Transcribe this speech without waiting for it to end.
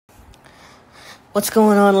What's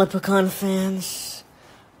going on, Leprechaun fans?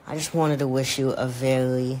 I just wanted to wish you a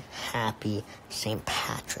very happy St.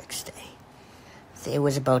 Patrick's Day. It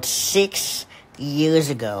was about 6 years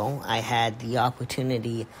ago I had the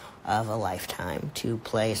opportunity of a lifetime to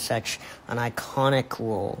play such an iconic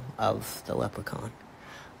role of the Leprechaun.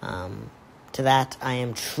 To that, I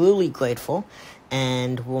am truly grateful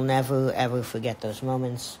and will never, ever forget those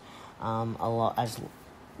moments, as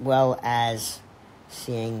well as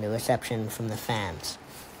seeing the reception from the fans.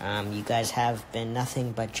 You guys have been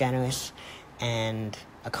nothing but generous and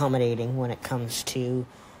accommodating when it comes to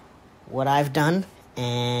what I've done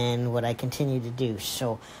and what I continue to do.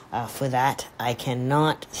 So for that, I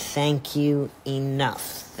cannot thank you enough.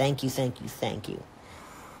 Thank you, thank you, thank you.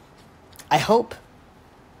 I hope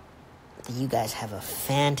that you guys have a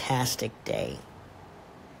fantastic day.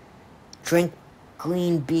 Drink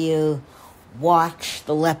green beer, watch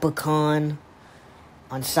the Leprechaun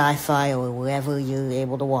on Sci-Fi or wherever you're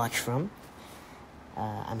able to watch from.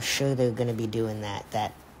 I'm sure they're going to be doing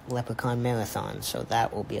that Leprechaun marathon, so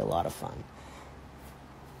that will be a lot of fun.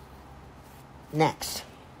 Next,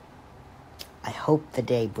 I hope the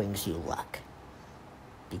day brings you luck,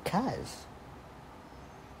 because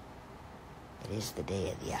it is the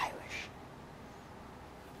Day of the Irish.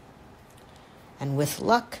 And with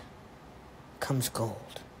luck comes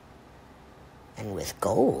gold. And with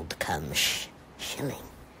gold comes shilling.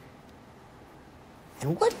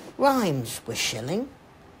 And what rhymes with shilling?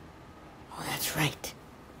 Oh, that's right.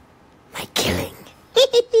 My killing.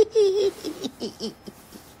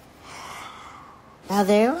 Now,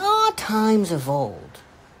 there are times of old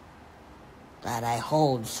that I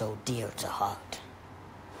hold so dear to heart.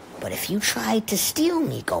 But if you try to steal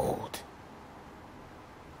me gold,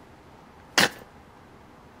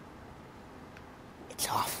 it's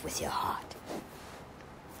off with your heart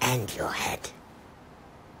and your head.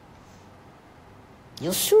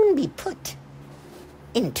 You'll soon be put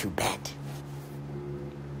into bed.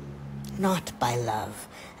 Not by love,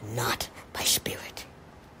 not by spirit,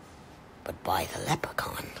 but by the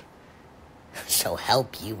Leprechaun. So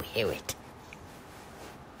help you hear it.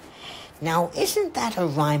 Now, isn't that a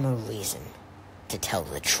rhyme or reason to tell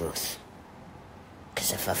the truth?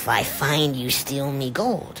 'Cause if I find you steal me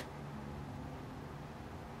gold,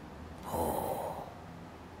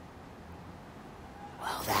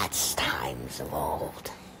 that's times of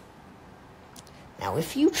old. Now,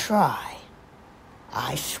 if you try,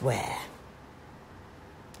 I swear,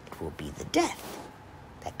 it will be the death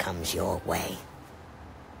that comes your way.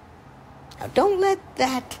 Now, don't let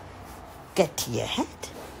that get to your head.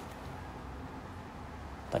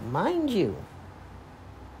 But mind you,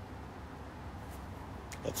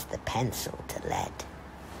 it's the pencil to lead.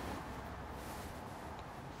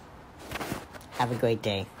 Have a great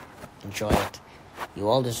day. Enjoy it. You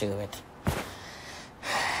all deserve it.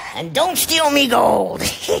 And don't steal me gold!